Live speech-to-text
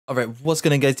Alright, what's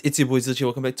going on guys, it's your boy Zilch.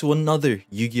 Welcome back to another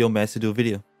Yu-Gi-Oh! Master Duel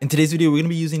video. In today's video, we're going to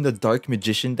be using the Dark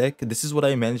Magician deck. This is what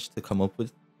I managed to come up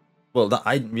with. Well,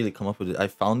 I didn't really come up with it. I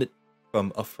found it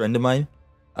from a friend of mine.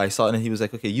 I saw it and he was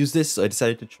like, okay, use this. So I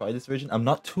decided to try this version. I'm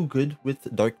not too good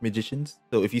with Dark Magicians.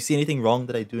 So if you see anything wrong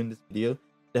that I do in this video,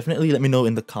 definitely let me know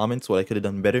in the comments what I could have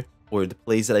done better or the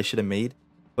plays that I should have made.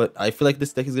 But I feel like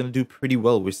this deck is going to do pretty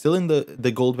well. We're still in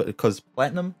the gold because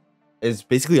Platinum is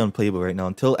basically unplayable right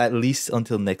now at least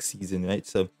until next season, right?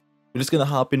 So we're just gonna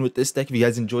hop in with this deck. If you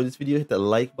guys enjoyed this video, hit that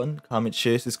like button, comment,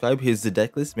 share, subscribe. Here's the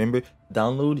deck list. Remember,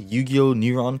 download Yu-Gi-Oh!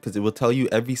 Neuron because it will tell you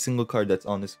every single card that's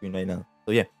on the screen right now.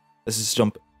 So yeah, let's just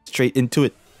jump straight into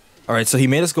it. All right, so he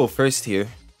made us go first here.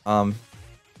 What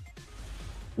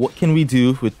can we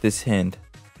do with this hand?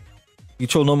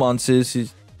 Control no monsters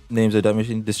whose names are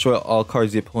damaging. Destroy all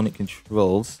cards the opponent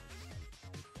controls.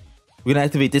 We're gonna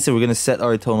activate this and we're gonna set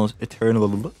our eternal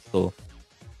soul.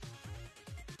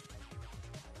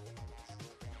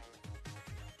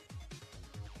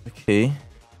 Okay.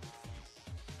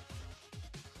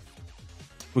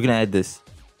 We're gonna add this.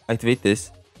 Activate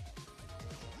this.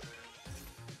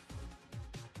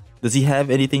 Does he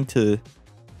have anything to...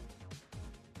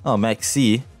 Oh, Max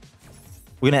C.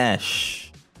 We're gonna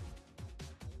Ash.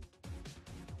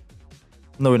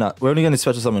 No, we're not. We're only gonna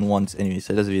special summon once anyway,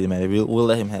 so it doesn't really matter. We'll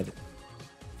let him have it.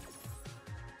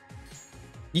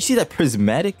 You see that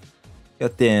prismatic?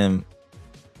 Goddamn.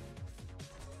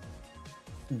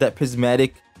 That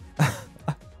prismatic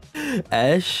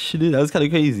Ash? Dude, that was kind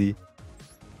of crazy.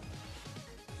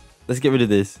 Let's get rid of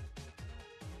this.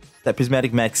 That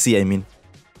prismatic Max C, I mean.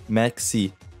 Max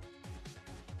C.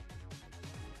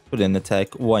 Put in attack.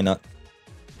 Why not?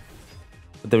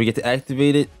 But then we get to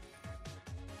activate it.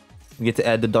 We get to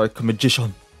add the Dark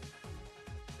Magician.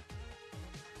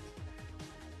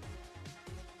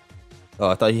 Oh,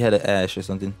 I thought he had an Ash or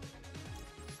something.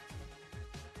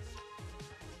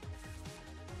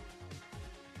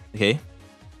 Okay.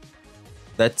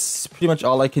 That's pretty much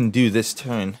all I can do this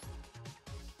turn.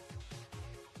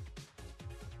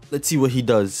 Let's see what he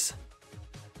does.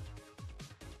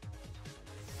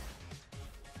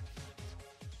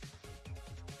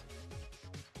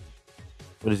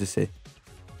 What does this say?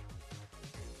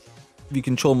 You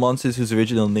control monsters whose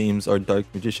original names are Dark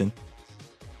Magician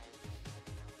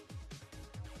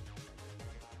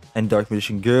and Dark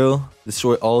Magician Girl.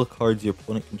 Destroy all cards your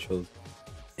opponent controls.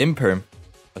 Imperm.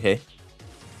 Okay.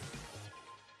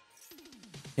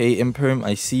 Hey, Imperm,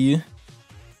 I see you.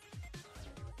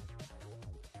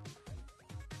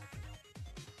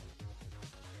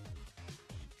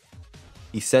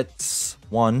 He sets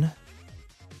 1.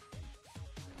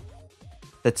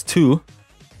 That's 2.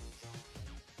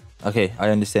 Okay, I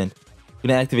understand. I'm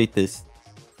gonna activate this.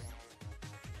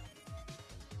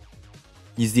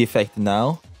 Use the effect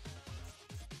now.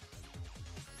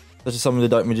 Let's just summon the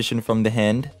Dark Magician from the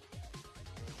hand.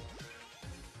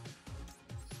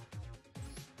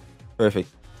 Perfect.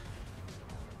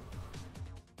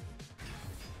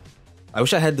 I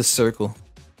wish I had the circle.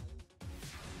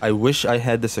 I wish I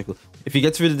had the circle. If he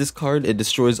gets rid of this card, it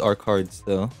destroys our cards,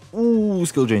 though. Ooh,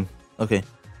 skill drain. Okay.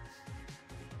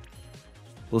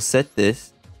 We'll set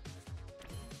this.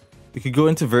 We could go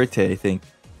into Verte, I think.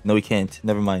 No, we can't.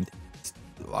 Never mind.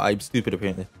 I'm stupid,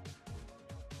 apparently.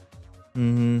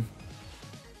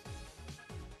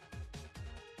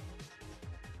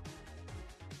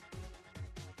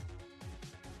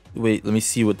 Wait, let me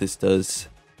see what this does.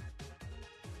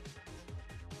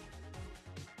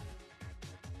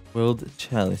 World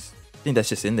Chalice. I think that's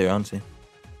just in there, honestly.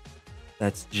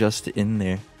 That's just in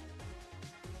there.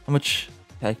 How much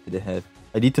attack did it have?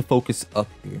 I need to focus up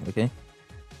here, okay?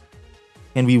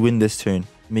 Can we win this turn?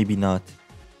 Maybe not.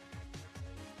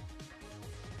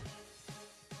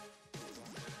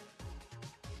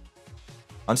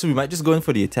 Honestly, we might just go in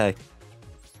for the attack.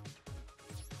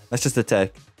 Let's just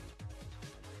attack.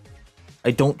 I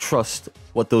don't trust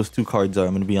what those 2 cards are,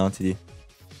 I'm gonna be honest with you.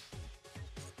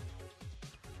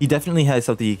 He definitely has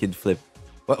something he can flip.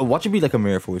 Watch it be like a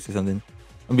Mirror Force or something.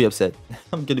 I'm gonna be upset.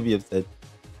 I'm gonna be upset.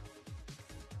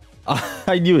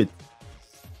 I knew it.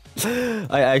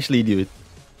 I actually knew it.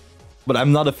 But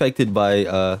I'm not affected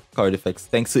by card effects,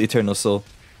 thanks to Eternal Soul.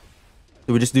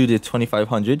 So we just do the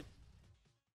 2500.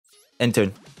 End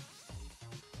turn.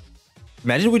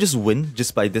 Imagine we just win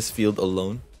just by this field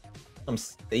alone. I'm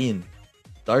staying.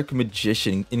 Dark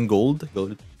Magician in gold.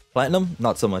 Platinum,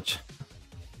 not so much.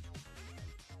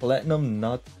 Platinum,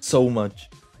 not so much.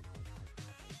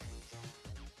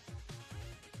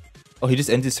 Oh, he just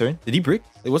ends his turn? Did he brick?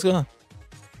 Like, what's going on?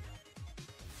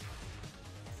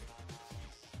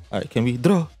 Alright, can we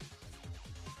draw?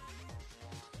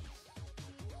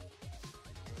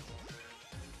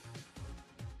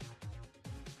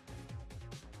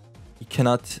 You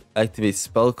cannot activate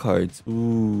spell cards.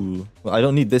 Ooh. Well, I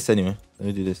don't need this anyway. Let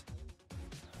me do this.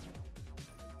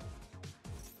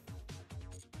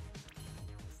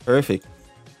 Perfect.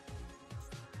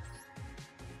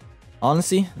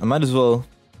 Honestly, I might as well.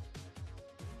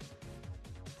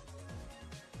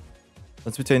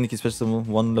 Let's return the special summon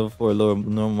 1 level 4 lower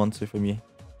normal monster from your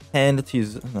hand to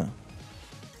use. No.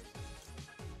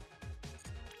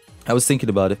 I was thinking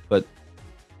about it, but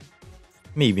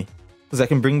maybe. Because I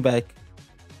can bring back...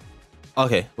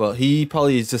 Okay, well, he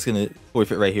probably is just going to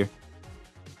forfeit right here.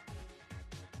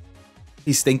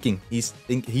 He's thinking.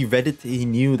 He read it. He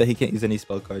knew that he can't use any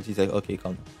spell cards. He's like, okay,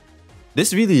 calm down.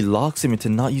 This really locks him into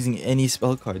not using any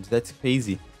spell cards. That's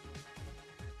crazy.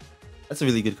 That's a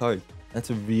really good card. That's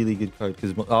a really good card.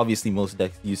 Because obviously most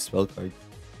decks use spell cards.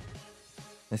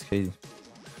 That's crazy.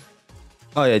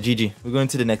 Oh yeah, GG. We're going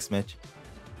to the next match.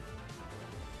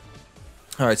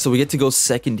 Alright, so we get to go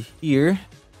second here.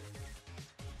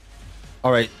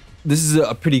 Alright, this is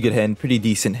a pretty good hand. Pretty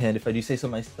decent hand, if I do say so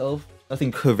myself.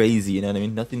 Nothing crazy, you know what I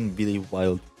mean? Nothing really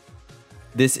wild.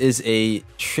 This is a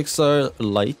Trickstar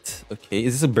Light. Okay,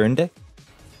 is this a burn deck?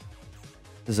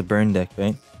 This is a burn deck,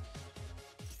 right?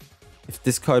 If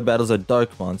this card battles a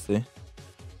dark monster.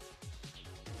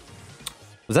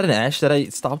 Was that an Ash that I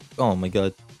stopped? Oh my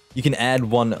god. You can add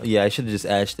one. Yeah, I should have just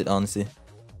ashed it, honestly.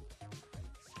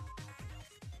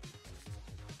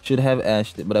 Should have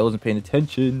ashed it, but I wasn't paying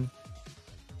attention.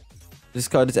 This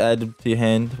card is added to your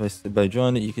hand by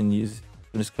drawing it. You can use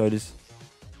when this card is.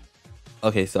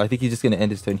 Okay, so I think he's just gonna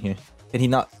end his turn here. Can he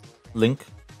not link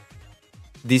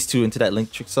these two into that link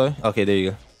Trickstar? Okay, there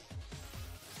you go.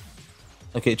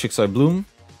 Okay, Trickstar Bloom.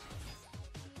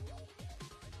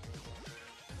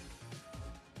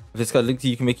 If this card linked to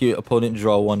you, can make your opponent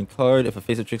draw 1 card. If a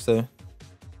face of Trickstar.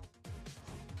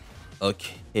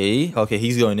 Okay, okay,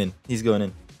 he's going in. He's going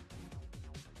in.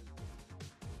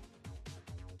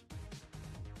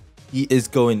 He is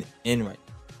going in right.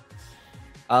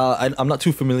 I'm not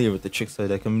too familiar with the Trickstar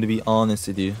deck. I'm gonna be honest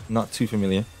with you. Not too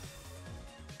familiar.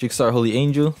 Trickstar Holy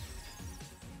Angel.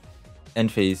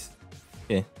 End phase.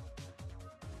 Okay.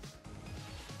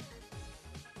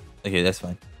 Okay, that's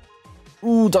fine.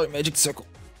 Ooh, Dark Magic Circle.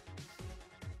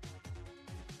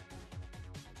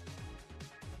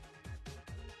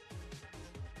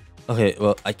 Okay,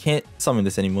 well, I can't summon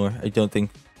this anymore. I don't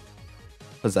think.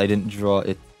 Because I didn't draw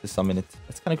it to summon it.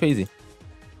 That's kind of crazy.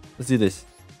 Let's do this.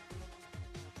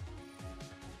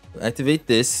 Activate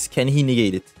this. Can he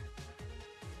negate it?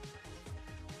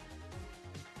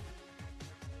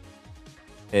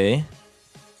 Okay.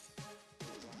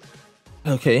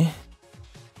 Okay.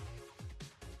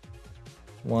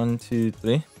 1, 2,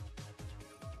 3.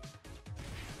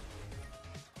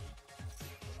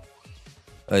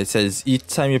 It says each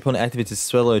time your opponent activates a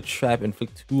spell or a trap,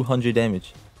 inflict 200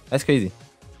 damage. That's crazy.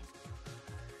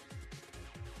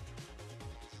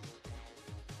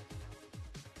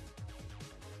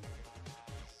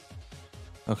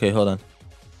 Okay, hold on.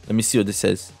 Let me see what this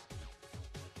says.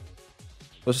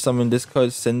 Special summon this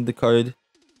card, send the card to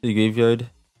the graveyard.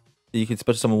 So you can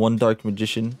special summon 1 Dark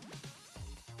Magician.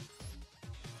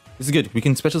 This is good. We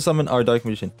can special summon our Dark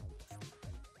Magician.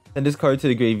 Send this card to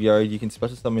the graveyard. You can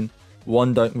special summon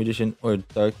 1 Dark Magician or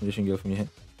Dark Magician Girl from your hand.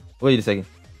 Wait a second.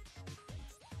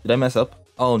 Did I mess up?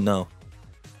 Oh no.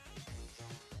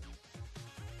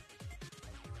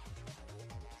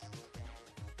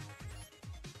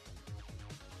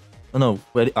 Oh no.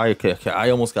 Wait, okay, okay. I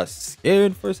almost got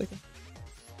scared for a second.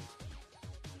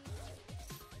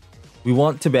 We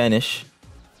want to banish.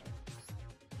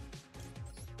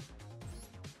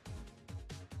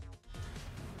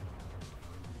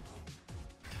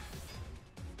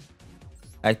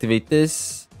 Activate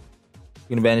this. We're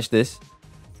gonna banish this.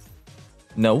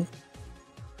 No.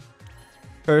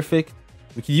 Perfect.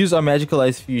 We can use our Magical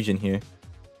Eyes Fusion here.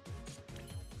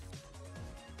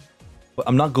 But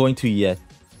I'm not going to yet.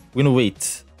 We're gonna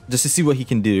wait. Just to see what he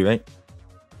can do, right?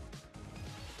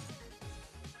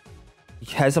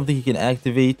 He has something he can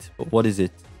activate, but what is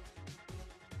it?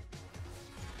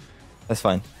 That's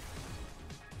fine.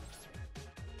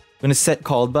 I'm gonna set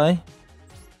Called By.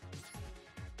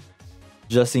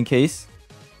 Just in case.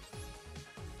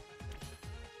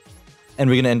 And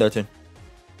we're gonna end our turn.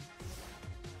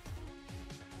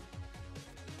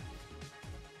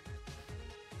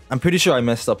 I'm pretty sure I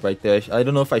messed up right there. I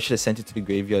don't know if I should have sent it to the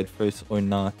graveyard first or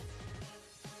not.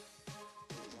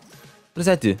 What does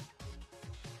that do?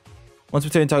 Once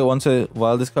return target once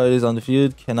while this card is on the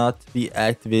field, cannot be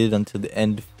activated until the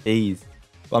end phase.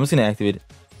 Well, I'm just gonna activate it.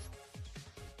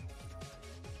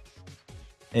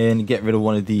 And get rid of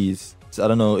one of these. So I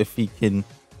don't know if he can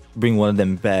bring one of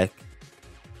them back.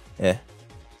 Yeah.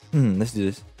 Let's do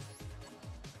this.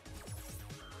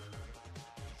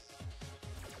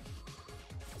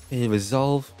 Okay,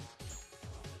 resolve.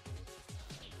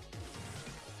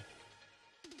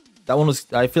 That one was,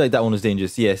 I feel like that one was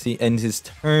dangerous. Yeah, see, ends his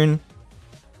turn.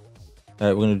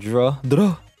 Alright, we're gonna draw.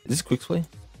 Draw! Is this quick play?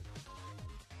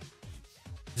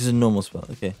 This is a normal spell.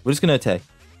 Okay, we're just gonna attack.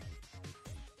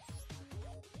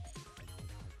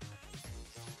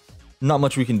 Not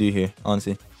much we can do here,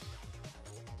 honestly.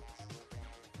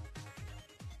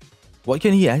 What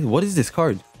can he act? What is this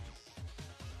card?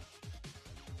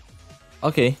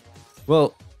 Okay,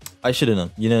 well, I should have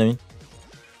known. You know what I mean?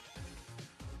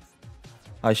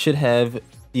 I should have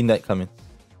seen that coming.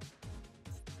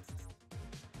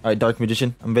 Alright, Dark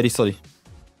Magician, I'm very sorry.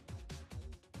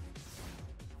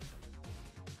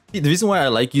 The reason why I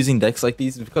like using decks like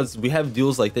these is because we have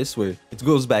duels like this where it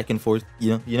goes back and forth,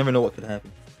 you know? You never know what could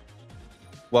happen.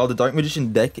 While the Dark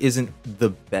Magician deck isn't the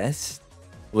best...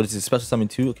 What is it? Special Summon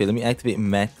 2? Okay, let me activate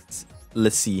Max.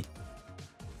 Let's see.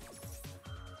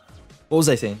 What was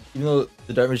I saying? Even though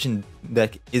the Dark Magician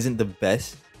deck isn't the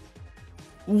best...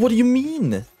 What do you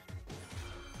mean?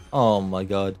 Oh my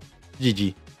god.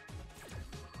 GG.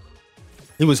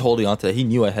 He was holding on to that. He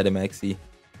knew I had a Maxi.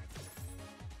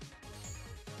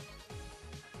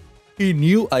 He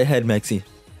knew I had Maxi.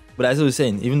 But as I was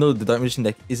saying, even though the Dark Magician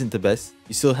deck isn't the best,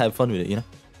 you still have fun with it, you know?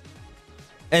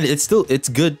 And it's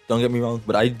good, don't get me wrong,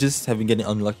 but I just have been getting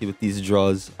unlucky with these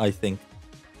draws, I think.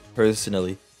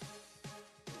 Personally.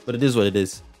 But it is what it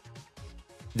is.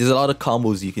 There's a lot of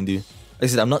combos you can do. Like I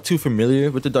said, I'm not too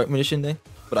familiar with the Dark Magician deck,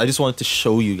 but I just wanted to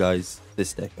show you guys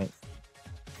this deck, right?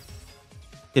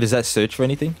 Okay, does that search for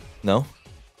anything? No?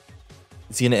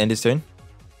 Is he gonna end his turn?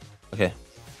 Okay.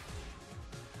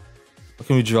 What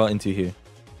can we draw into here?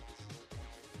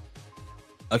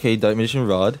 Okay, Dark Magician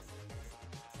Rod.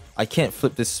 I can't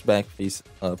flip this back face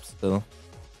up, so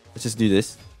let's just do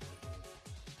this.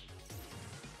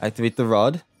 Activate the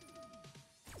Rod.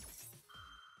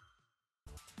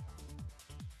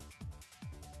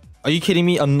 Are you kidding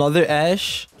me? Another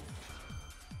Ash?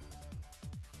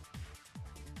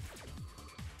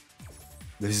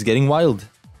 This is getting wild.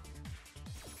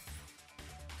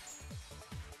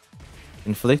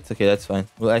 Inflict? Okay, that's fine.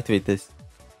 We'll activate this.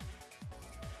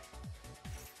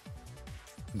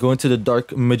 Go into the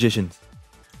Dark Magician.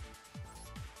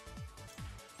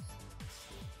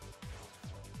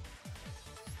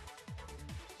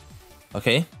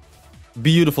 Okay.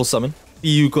 Beautiful summon.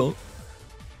 Beautiful.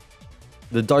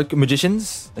 The Dark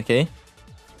Magicians. Okay.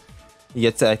 You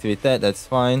get to activate that. That's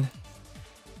fine.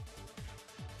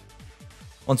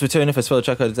 Once return, if a spell or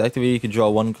trap card is activated, you can draw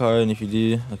one card, and if you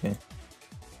do... Okay.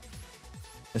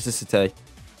 Let's just attack.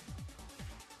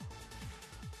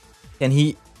 Can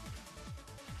he...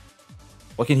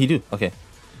 What can he do? Okay.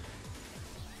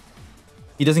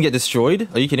 He doesn't get destroyed?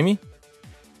 Are you kidding me?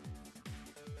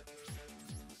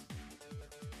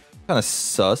 Kind of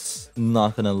sus.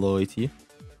 Not gonna lie to you.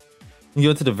 You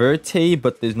go to the Verte,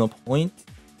 but there's no point.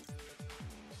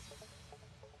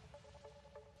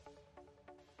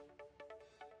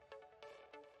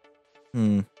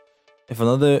 If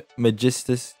another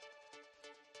Magistus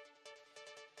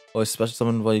or special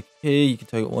summon like, hey, you can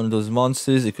target one of those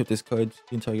monsters, equip this card, you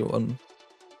can target one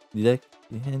the deck,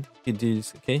 your hand, you can do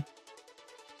this, okay?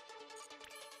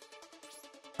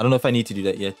 I don't know if I need to do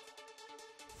that yet.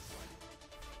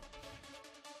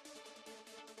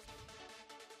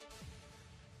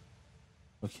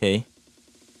 Okay.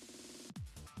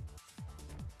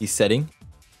 He's setting.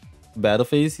 Battle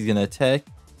phase, he's gonna attack.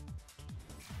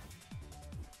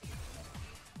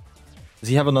 Does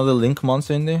he have another Link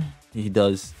monster in there? He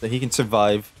does. So he can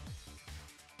survive.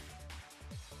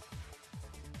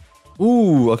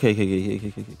 Ooh, okay.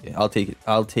 I'll take it.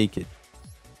 I'll take it.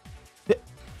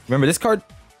 Remember this card?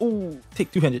 Ooh,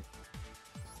 take 200.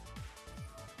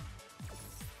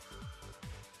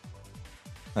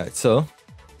 Alright, so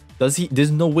does he? There's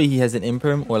no way he has an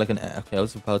Imperm or like an... Okay, I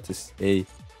was about to say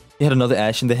he had another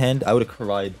Ash in the hand. I would have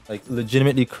cried. Like,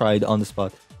 legitimately cried on the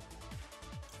spot.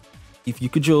 If you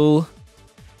could control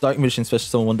Dark Magician, special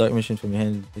summon one Dark Magician from your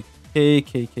hand. Like,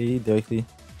 K, directly.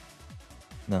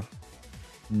 No.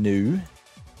 No.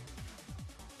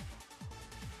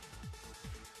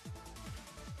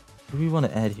 What do we want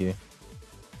to add here?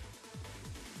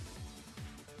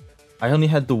 I only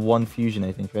had the one fusion,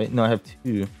 I think, right? No, I have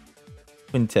two.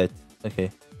 Quintet. Okay.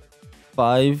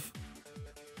 5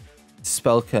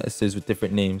 spellcasters with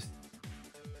different names.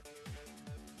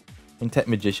 Quintet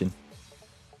Magician.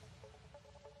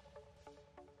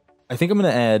 I think I'm gonna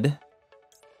add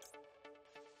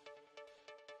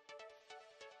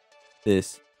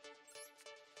this.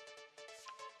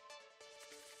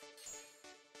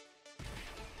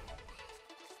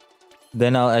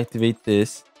 Then I'll activate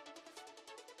this.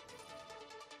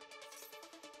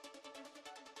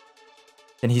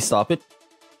 Can he stop it?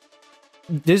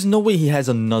 There's no way he has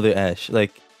another Ash,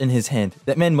 like, in his hand.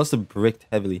 That man must have bricked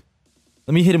heavily.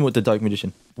 Let me hit him with the Dark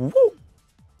Magician. Woo!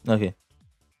 Okay.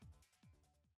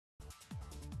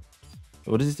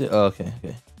 What is it? Oh, okay,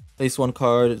 okay. Place one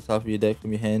card at the top of your deck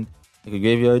from your hand, like a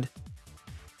graveyard.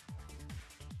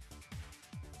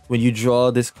 When you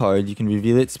draw this card, you can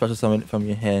reveal it, special summon it from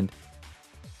your hand.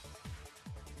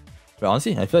 But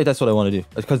honestly, I feel like that's what I want to do.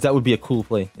 Because that would be a cool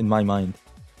play in my mind.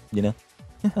 You know?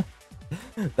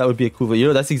 That would be a cool play. You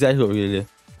know, that's exactly what we're gonna do.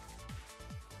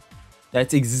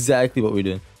 That's exactly what we're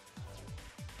doing.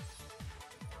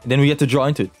 And then we get to draw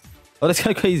into it. Oh, that's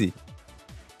kind of crazy.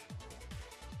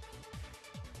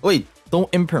 Wait,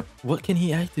 don't imperm. What can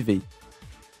he activate?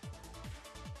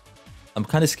 I'm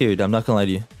kind of scared. I'm not gonna lie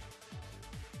to you.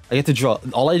 I get to draw.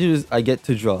 All I do is I get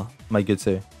to draw, my good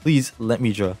sir. Please let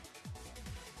me draw.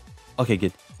 Okay,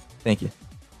 good. Thank you.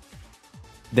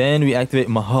 Then we activate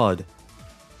Mahad.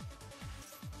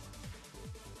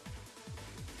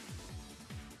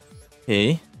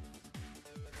 Okay.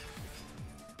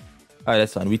 Alright,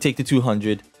 that's fine. We take the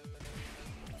 200.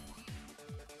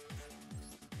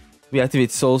 We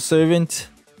activate Soul Servant.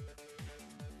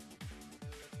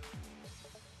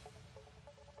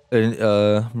 And,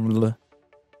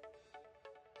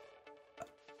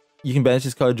 you can banish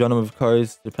this card, draw number of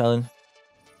cards, the Paladin.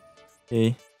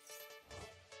 Okay.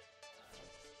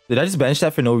 Did I just banish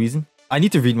that for no reason? I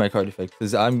need to read my card effect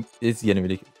because it's getting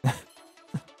ridiculous.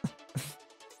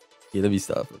 Okay, let me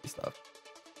stop. Let me stop.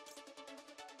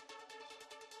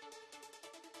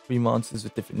 3 monsters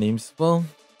with different names. Well,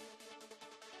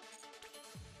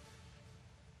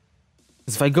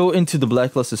 if I go into the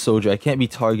Blackluster Soldier, I can't be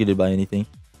targeted by anything.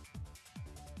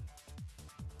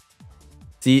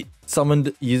 See,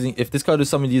 summoned using if this card is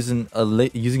summoned using a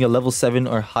level 7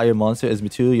 or higher monster as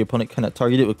material, your opponent cannot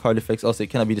target it with card effects. Also, it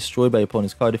cannot be destroyed by your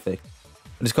opponent's card effect.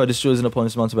 When this card destroys an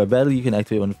opponent's monster by battle, you can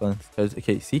activate one of the cards.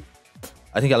 Okay, see,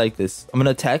 I think I like this. I'm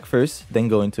gonna attack first, then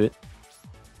go into it.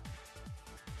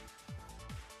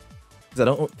 Because I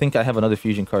don't think I have another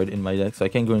fusion card in my deck, so I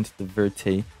can't go into the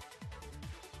Verte.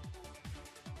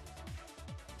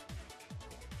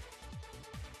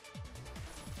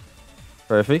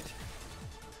 Perfect.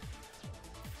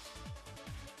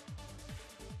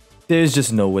 There's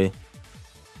just no way.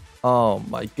 Oh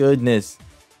my goodness.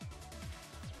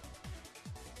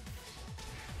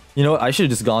 You know what? I should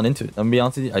have just gone into it. I'm gonna be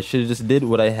honest with you. I should have just did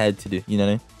what I had to do. You know what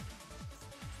I mean?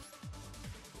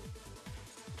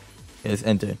 Okay, let's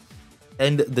end turn.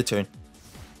 End the turn.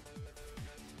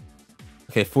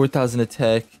 Okay, 4,000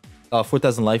 attack.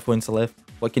 4,000 life points left.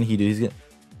 What can he do?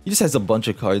 He just has a bunch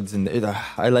of cards and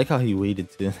I like how he waited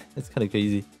too. It's kind of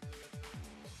crazy.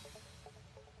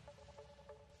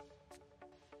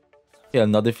 Yeah,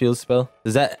 another field spell.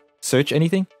 Does that search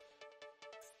anything?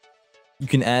 You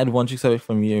can add one trick subject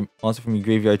from your monster from your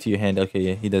graveyard to your hand. Okay,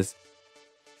 yeah, he does.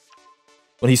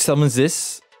 When he summons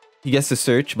this, he gets to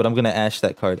search, but I'm gonna ash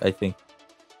that card, I think.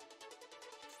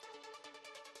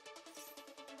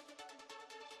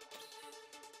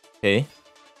 Okay.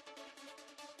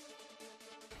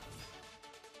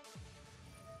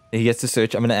 He gets to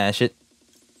search. I'm gonna ash it.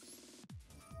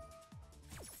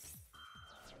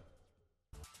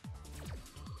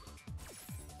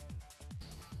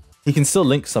 He can still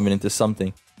link summon into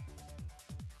something.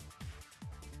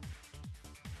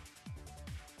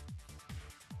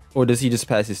 Or does he just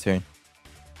pass his turn?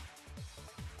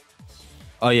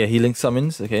 Oh yeah, he link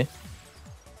summons. Okay.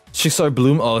 Shixar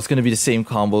Bloom. Oh, it's gonna be the same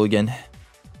combo again.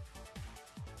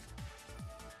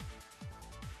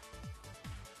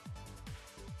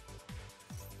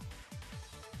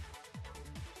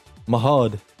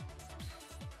 Mahad.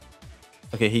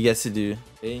 Okay, he gets to do.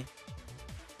 Okay.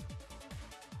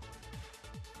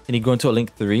 Can he go into a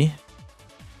link 3?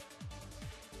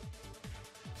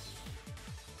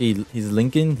 He's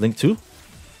linking link 2.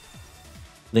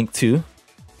 Link 2.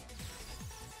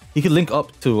 He could link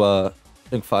up to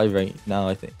link 5 right now,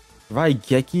 I think.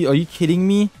 Raigeki? Are you kidding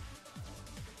me?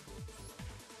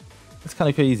 That's kind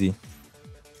of crazy.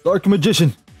 Dark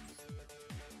Magician.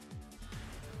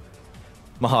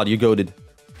 Mahad, you're goated.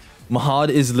 Mahad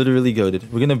is literally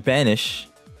goated. We're gonna banish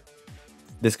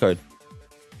this card.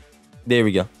 There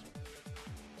we go.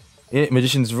 Yeah,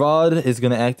 Magician's Rod is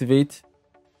gonna activate.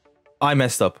 I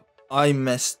messed up. I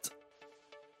messed.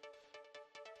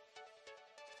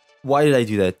 Why did I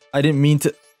do that? I didn't mean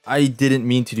to. I didn't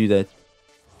mean to do that.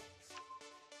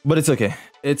 But it's okay.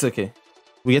 It's okay.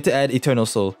 We get to add Eternal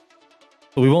Soul.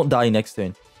 So we won't die next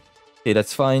turn. Okay,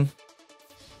 that's fine.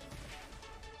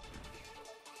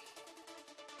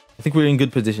 I think we're in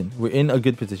good position. We're in a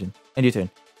good position. End your turn.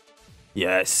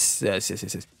 Yes. Yes.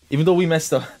 Even though we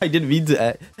messed up, I didn't mean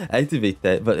to activate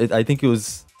that, but I think it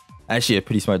was actually a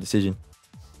pretty smart decision.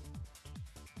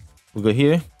 We'll go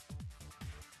here.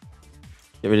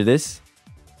 Get rid of this.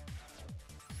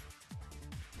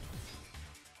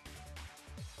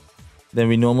 Then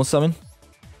we normal summon.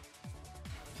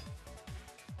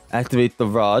 Activate the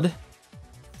rod.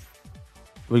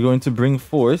 We're going to bring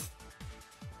forth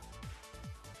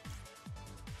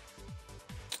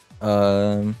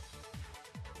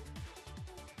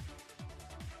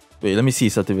wait, let me see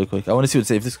something real quick. I want to see what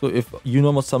it says. If you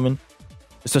normal summon,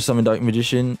 special summon Dark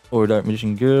Magician or Dark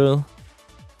Magician Girl,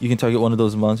 you can target one of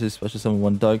those monsters, special summon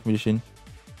one Dark Magician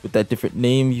with that different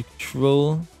name you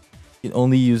control. You can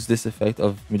only use this effect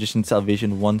of Magician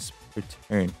Salvation once per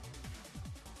turn.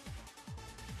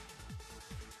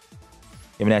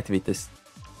 I'm gonna activate this.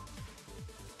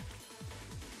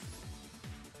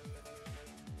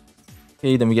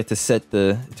 Okay, then we get to set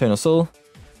the Eternal Soul.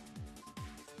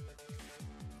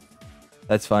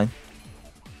 That's fine.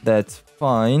 That's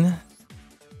fine.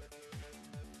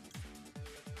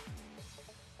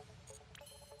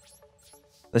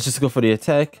 Let's just go for the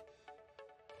attack.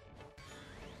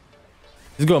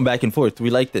 Just going back and forth. We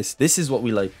like this. This is what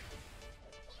we like.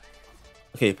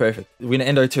 Okay, perfect. We're gonna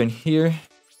end our turn here.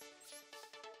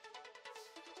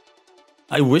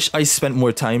 I wish I spent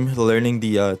more time learning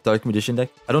the Dark Magician deck.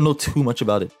 I don't know too much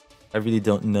about it. I really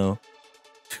don't know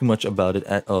too much about it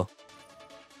at all.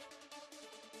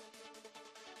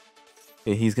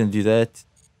 Okay, he's gonna do that.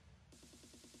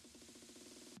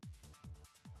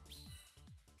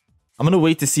 I'm gonna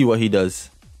wait to see what he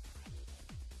does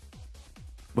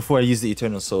before I use the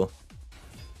Eternal Soul.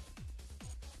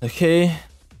 Okay.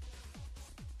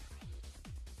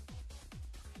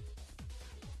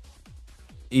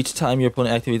 Each time your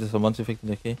opponent activates a monster effect,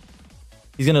 okay.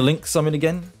 He's gonna link summon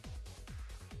again.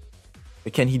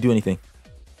 But can he do anything?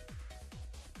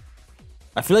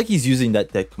 I feel like he's using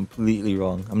that deck completely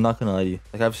wrong. I'm not gonna lie to you.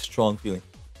 Like, I have a strong feeling.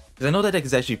 Because I know that deck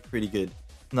is actually pretty good.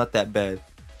 Not that bad.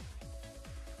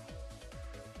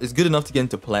 It's good enough to get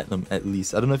into Platinum, at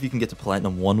least. I don't know if you can get to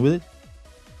Platinum 1 with it.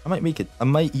 I might make it. I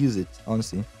might use it,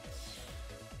 honestly.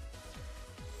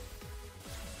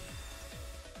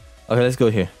 Okay, let's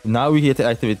go here. Now we get to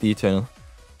activate the Eternal.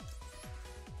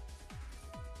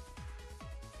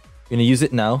 We're gonna use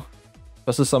it now.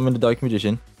 Special summon the Dark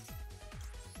Magician.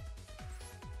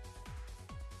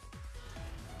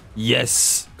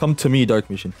 Yes! Come to me, Dark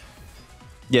Magician.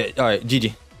 Yeah, alright,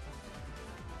 GG.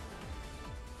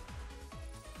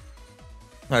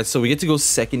 Alright, so we get to go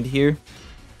second here.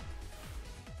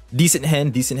 Decent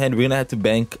hand, decent hand. We're gonna have to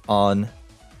bank on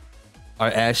our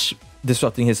Ash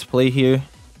disrupting his play here.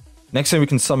 Next time we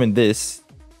can summon this.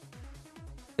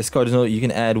 This card is no, you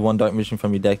can add one Dark Magician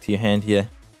from your deck to your hand here.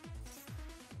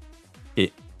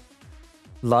 Okay.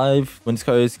 Live, when this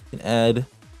card is, you can add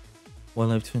one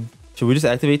life twin. Should we just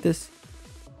activate this?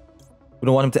 We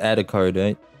don't want him to add a card,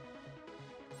 right?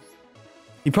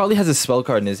 He probably has a spell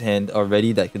card in his hand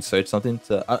already that could search something,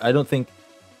 so I don't think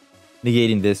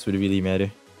negating this would really matter.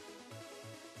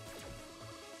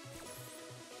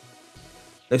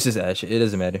 Let's just Ash it, it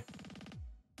doesn't matter.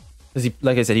 Because he,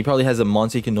 like I said, he probably has a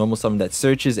monster he can normal summon that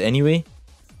searches anyway.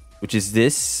 Which is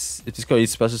this. It's just called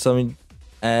special summon.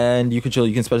 And you can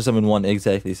special summon one,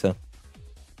 exactly, so.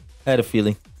 I had a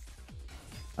feeling.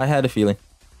 I had a feeling.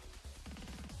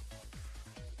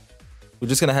 We're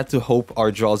just gonna have to hope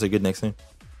our draws are good next time.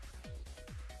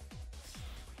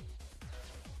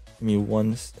 Give me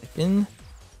 1 second.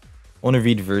 I want to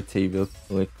read Verte real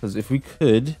quick, because if we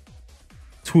could...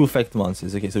 2 effect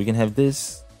monsters. Okay, so we can have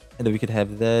this, and then we could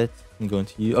have that, and go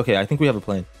into you. Okay, I think we have a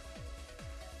plan.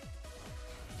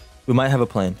 We might have a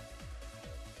plan.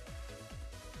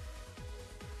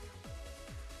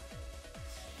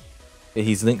 Okay,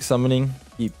 he's link summoning.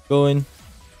 Keep going.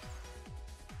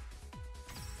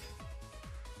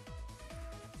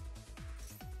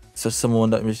 So summon one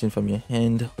Dark Magician from your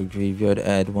hand or graveyard,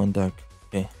 add 1 dark.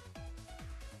 Okay.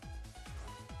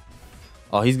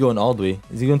 Oh, he's going all the way.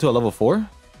 Is he going to a level 4?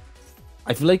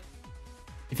 I feel like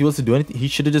if he wants to do anything, he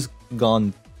should have just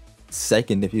gone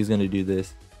second if he was going to do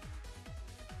this.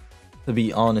 To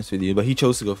be honest with you. But he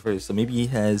chose to go first. So maybe he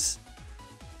has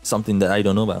something that I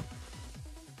don't know about.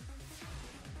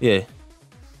 Yeah.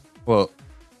 Well.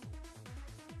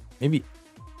 Maybe.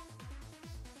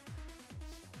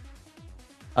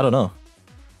 I don't know.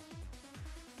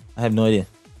 I have no idea.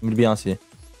 I'm gonna be honest with you.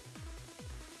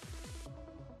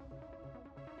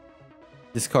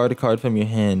 Discard a card from your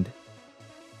hand.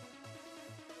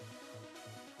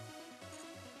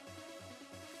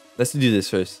 Let's do this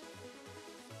first.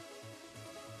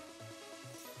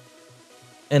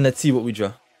 And let's see what we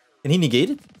draw. Can he negate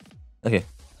it? Okay.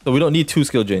 So we don't need 2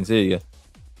 skill drains. There you go.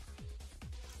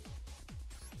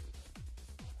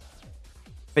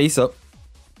 Face up.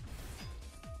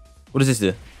 What does this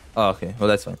do? Oh, okay. Well,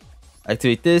 that's fine.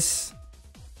 Activate this.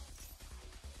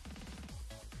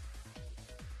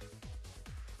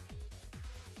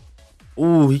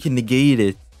 Ooh, he can negate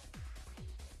it.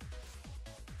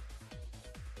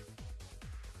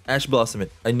 Ash Blossom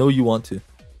it. I know you want to.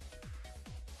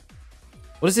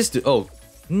 What does this do? Oh,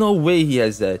 no way he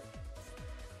has that.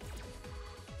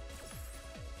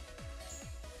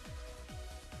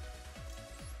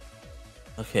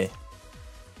 Okay.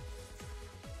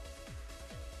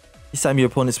 Each time your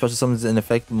opponent special summons an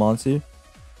effect monster,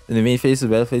 in the main phase of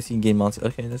the battle phase, you can gain monster.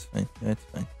 Okay, that's fine. That's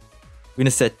fine. We're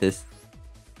gonna set this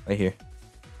right here.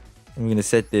 And we're gonna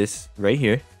set this right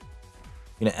here.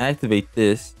 We're gonna activate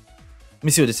this. Let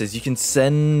me see what this says. You can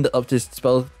send up this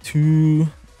spell to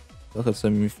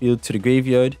summon field to the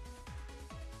graveyard.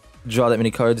 Draw that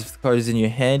many cards. If the card is in your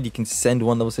hand, you can send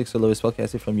one level 6 or lower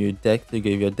spellcaster from your deck to the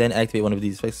graveyard. Then activate one of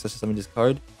these effects, such as summon this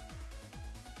card.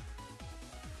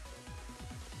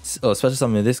 Oh, special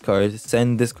summon this card.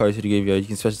 Send this card to the graveyard. You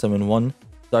can special summon one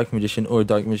Dark Magician or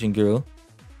Dark Magician Girl.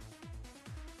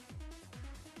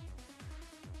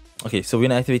 Okay, so we're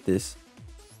gonna activate this.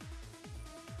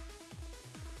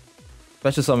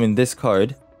 Special summon this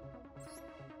card.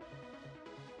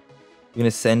 We're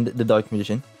gonna send the Dark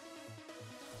Magician.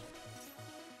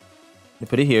 We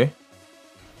put it here.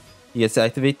 He gets to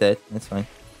activate that. That's fine.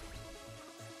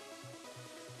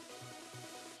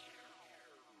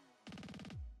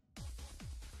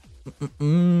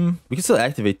 We can still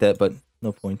activate that, but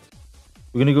no point.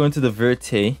 We're gonna go into the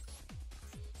Verte.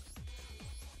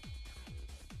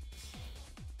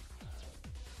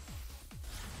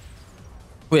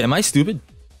 Wait, am I stupid?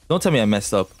 Don't tell me I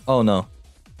messed up. Oh no.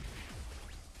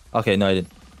 Okay, no, I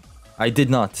didn't. I did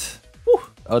not. Whew,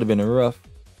 that would have been rough.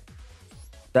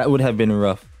 That would have been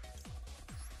rough.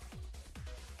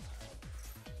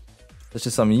 Let's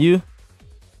just summon you.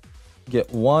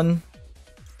 Get 1,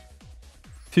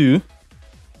 2.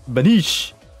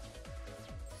 Banish.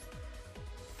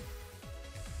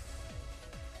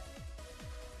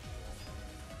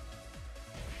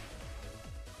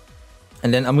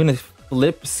 And then I'm gonna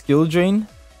flip skill drain.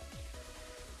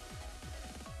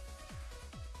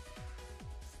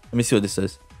 Let me see what this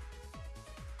says.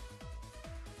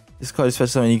 This card is special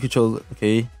summon you control.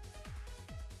 Okay.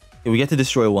 We get to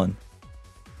destroy 1.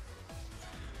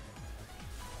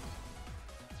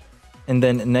 And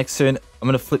then next turn, I'm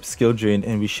gonna flip skill drain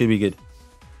and we should be good.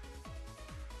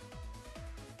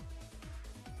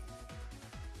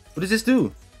 What does this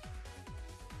do?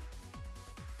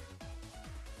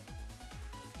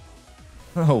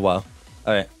 Oh wow.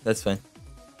 Alright, that's fine.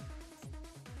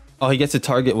 Oh, he gets to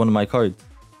target one of my cards.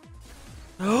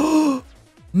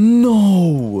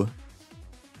 No!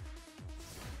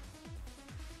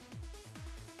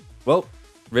 Well,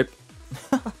 rip.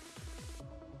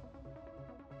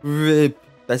 Rip.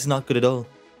 That's not good at all.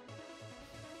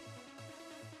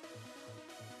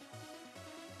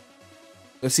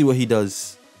 Let's see what he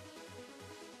does.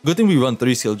 Good thing we run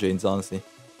 3 skill drains, honestly.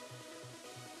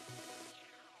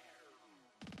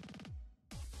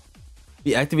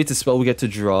 He activates the spell, we get to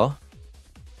draw.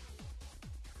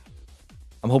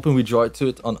 I'm hoping we draw it to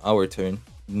it on our turn,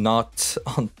 not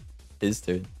on his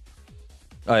turn.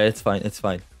 Alright, it's fine, it's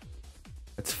fine.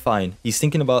 It's fine. He's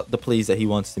thinking about the plays that he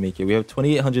wants to make here. We have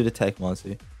 2800 attack monster.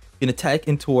 He can attack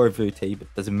into our Verte, but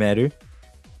it doesn't matter.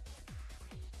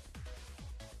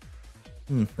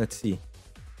 Let's see.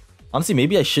 Honestly,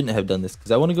 maybe I shouldn't have done this,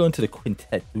 because I want to go into the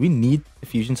quintet. Do we need to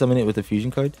fusion summon it with a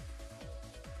fusion card?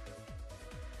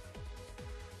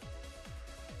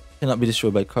 Cannot be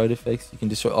destroyed by card effects. You can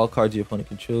destroy all cards your opponent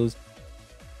controls.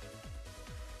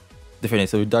 Different name.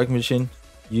 So Dark Magician,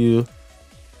 you.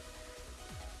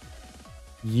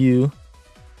 We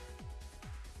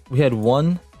had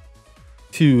 1,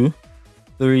 2,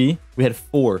 3. We had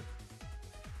 4.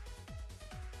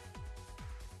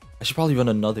 I should probably run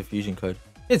another fusion card.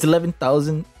 It's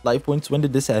 11,000 life points. When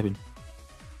did this happen?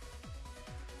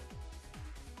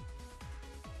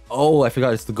 Oh, I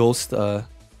forgot. It's the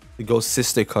Ghost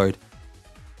Sister card.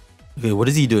 Okay, what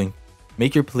is he doing?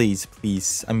 Make your plays,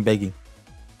 please. I'm begging.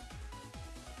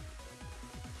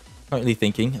 Currently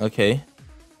thinking. Okay.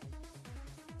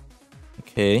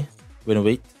 Okay. We're gonna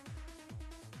wait.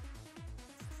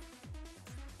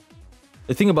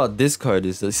 The thing about this card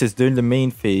is that it says during the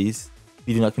main phase,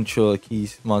 you do not control a key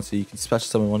monster. You can special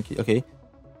summon 1 key. Okay.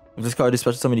 If this card is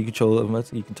special summon, you control a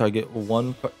monster. You can target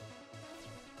 1 card.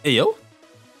 Hey, yo.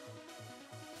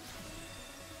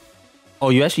 Oh,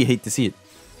 you actually hate to see it.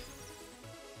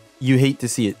 You hate to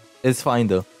see it. It's fine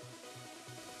though.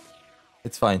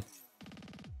 It's fine.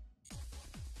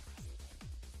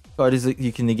 Card is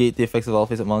you can negate the effects of all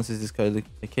face-up monsters. This card is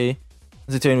okay.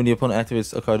 It's a turn when the opponent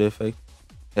activates a card effect.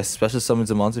 Yes, special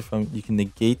summons a monster from. You can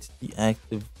negate the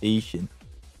activation.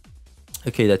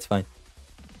 Okay, that's fine.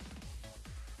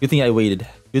 Good thing I waited.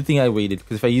 Good thing I waited,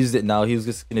 because if I used it now, he was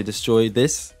just gonna destroy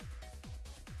this.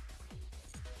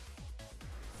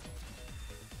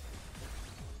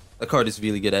 The card is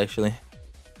really good, actually.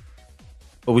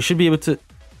 But we should be able to...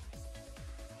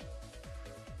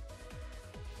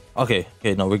 Okay,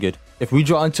 no, we're good. If we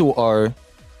draw into our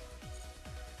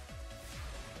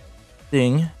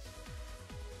thing...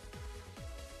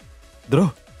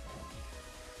 Draw!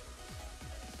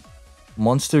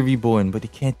 Monster reborn, but he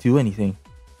can't do anything.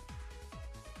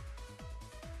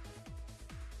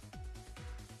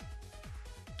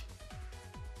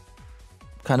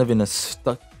 Kind of in a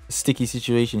sticky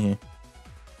situation here.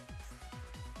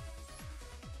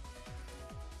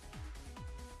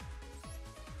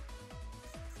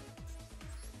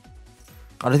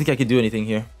 I don't think I can do anything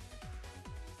here.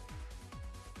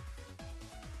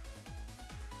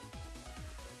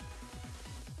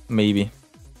 Maybe.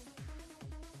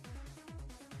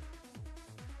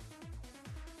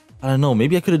 I don't know.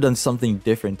 Maybe I could have done something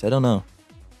different. I don't know.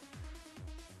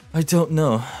 I don't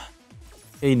know.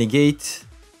 Okay, negate.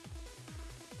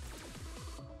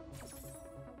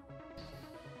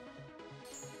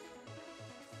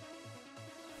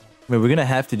 I mean, we're gonna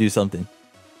have to do something.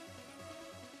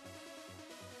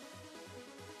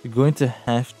 We're going to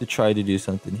have to try to do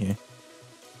something here.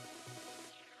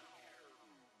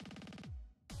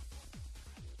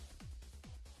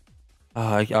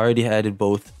 I already added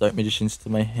both Dark Magicians to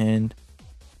my hand.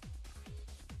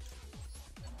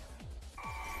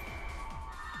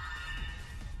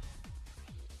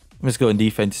 Let's go in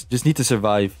defense. Just need to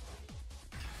survive.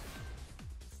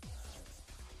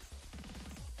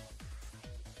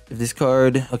 If this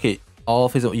card... Okay, all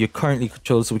of his... You're currently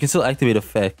controlled, so we can still activate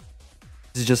effect.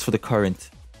 This is just for the current.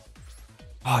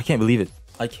 Oh, I can't believe it.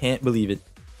 I can't believe it.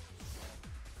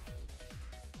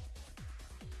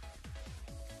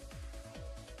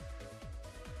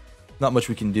 Not much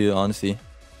we can do, honestly.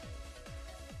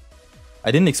 I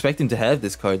didn't expect him to have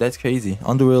this card. That's crazy.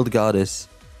 Underworld Goddess.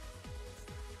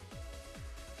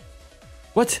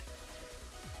 What?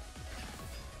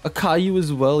 A Caillou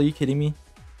as well? Are you kidding me?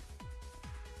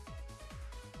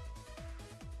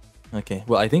 Okay,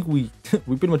 well, I think we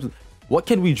pretty much... What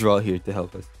can we draw here to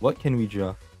help us? What can we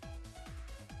draw?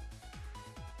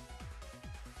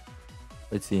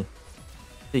 Let's see.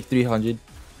 Take 300.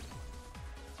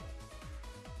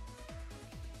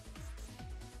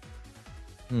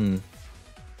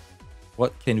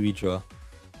 What can we draw?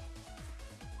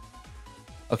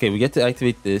 Okay, we get to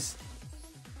activate this.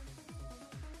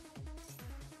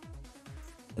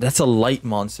 That's a light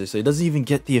monster, so it doesn't even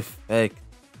get the effect.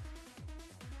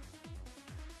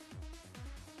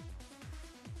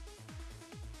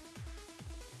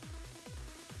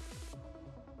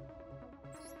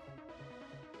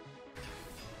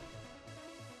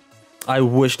 I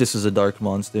wish this was a dark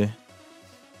monster.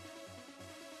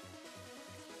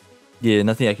 Yeah,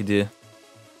 nothing I can do.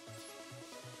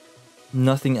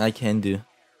 Nothing I can do.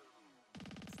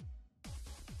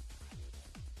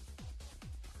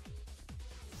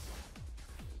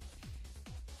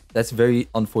 That's very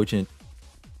unfortunate.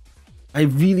 I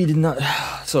really did not...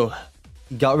 So,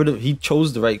 he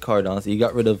chose the right card, honestly. He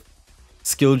got rid of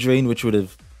Skill Drain, which would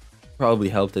have probably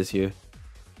helped us here.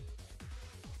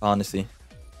 Honestly.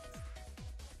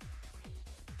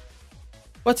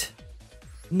 What?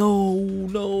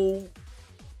 No.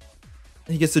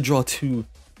 He gets to draw 2.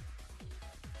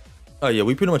 Oh yeah,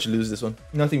 we pretty much lose this one.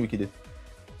 Nothing we can do.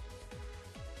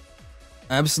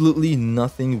 Absolutely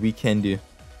nothing we can do.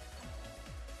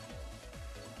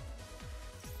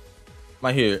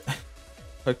 My hair.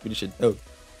 Oh, you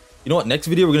know what? Next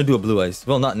video we're gonna do a blue eyes.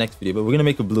 Well, not next video, but we're gonna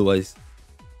make a blue eyes.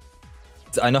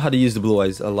 I know how to use the blue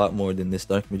eyes a lot more than this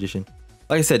Dark Magician.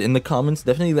 Like I said, in the comments,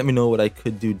 definitely let me know what I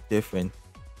could do different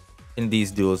in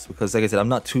these duels, because like I said, I'm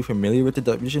not too familiar with the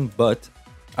Dark Magician, but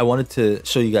I wanted to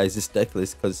show you guys this deck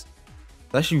list because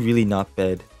it's actually really not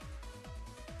bad.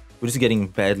 We're just getting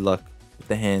bad luck with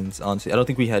the hands, honestly. I don't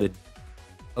think we had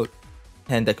a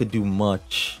hand that could do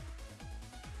much.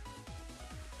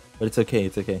 But it's okay,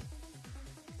 it's okay.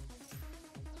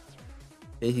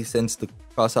 Okay, he sends the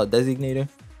cross-out designator.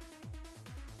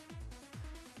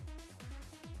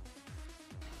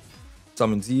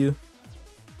 Summons you.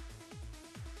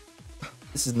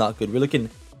 This is not good. We're looking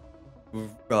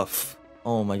rough.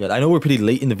 Oh my god. I know we're pretty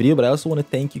late in the video, but I also want to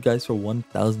thank you guys for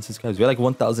 1,000 subscribers. We're like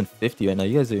 1,050 right now.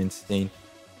 You guys are insane.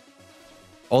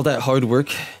 all that hard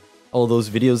work, all those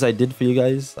videos I did for you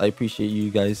guys. I appreciate you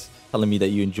guys telling me that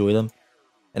you enjoy them.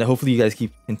 And hopefully you guys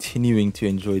keep continuing to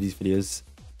enjoy these videos.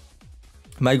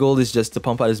 My goal is just to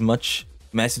pump out as much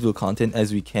Master Duel content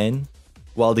as we can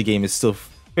while the game is still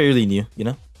fairly new, you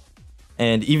know?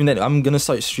 And even then, I'm gonna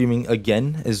start streaming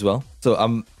again as well. So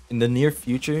I'm in the near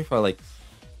future, for like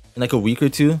in like a week or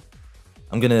two,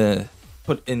 I'm gonna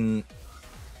put in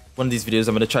one of these videos.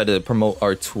 I'm gonna try to promote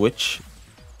our Twitch,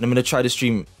 and I'm gonna try to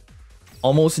stream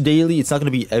almost daily. It's not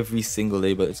gonna be every single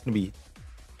day, but it's gonna be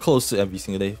close to every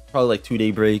single day. Probably like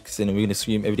 2-day breaks, and we're gonna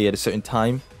stream every day at a certain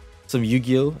time. Some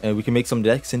Yu-Gi-Oh, and we can make some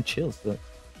decks and chill. So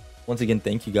once again,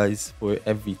 thank you guys for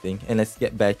everything, and let's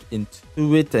get back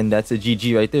into it. And that's a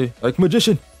GG right there. Arc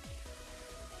Magician.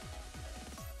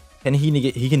 Can he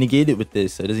negate? He can negate it with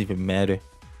this, so it doesn't even matter.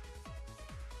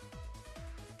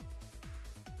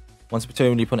 Once per turn,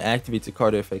 when your opponent activates a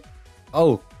card effect.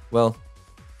 Oh, well,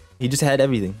 he just had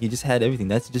everything. He just had everything.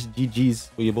 That's just GG's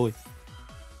for your boy.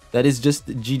 That is just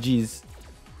GG's.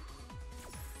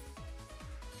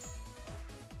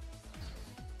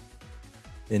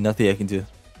 And nothing I can do.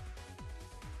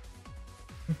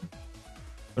 I'm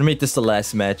gonna make this the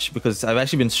last match because I've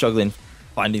actually been struggling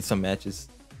finding some matches.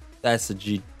 That's a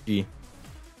GG.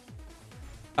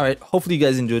 Alright, hopefully you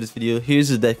guys enjoyed this video. Here's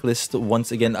the deck list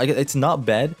once again. It's not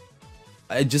bad.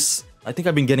 I think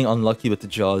I've been getting unlucky with the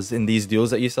draws in these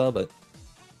duels that you saw, but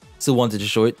still wanted to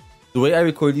show it. The way I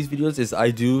record these videos is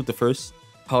I do the first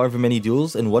however many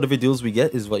duels, and whatever duels we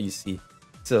get is what you see.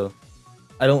 So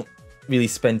I don't really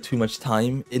spend too much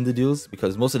time in the duels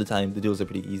because most of the time the duels are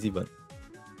pretty easy, but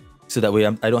so that way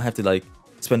I don't have to like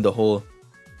spend the whole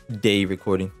day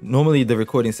recording. Normally the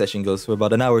recording session goes for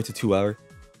about an hour to 2 hours,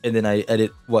 and then I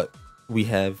edit what we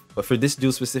have. But for this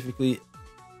duel specifically,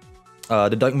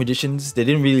 the Dark Magicians, they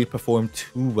didn't really perform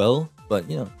too well, but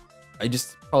you know, I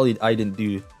didn't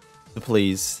do the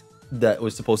plays that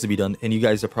was supposed to be done, and you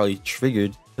guys are probably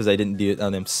triggered because I didn't do it,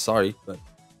 and I'm sorry. But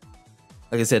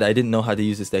like I said, I didn't know how to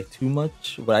use this deck too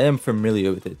much, but I am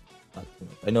familiar with it. Not too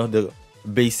much. I know the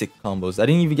basic combos. I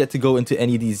didn't even get to go into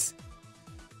any of these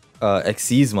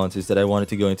Xyz monsters that I wanted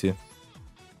to go into,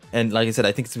 and like I said,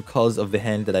 I think it's because of the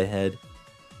hand that I had.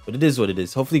 But it is what it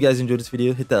is. Hopefully you guys enjoyed this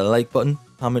video. Hit that like button,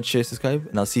 comment, share, subscribe,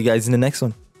 and I'll see you guys in the next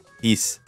one. Peace.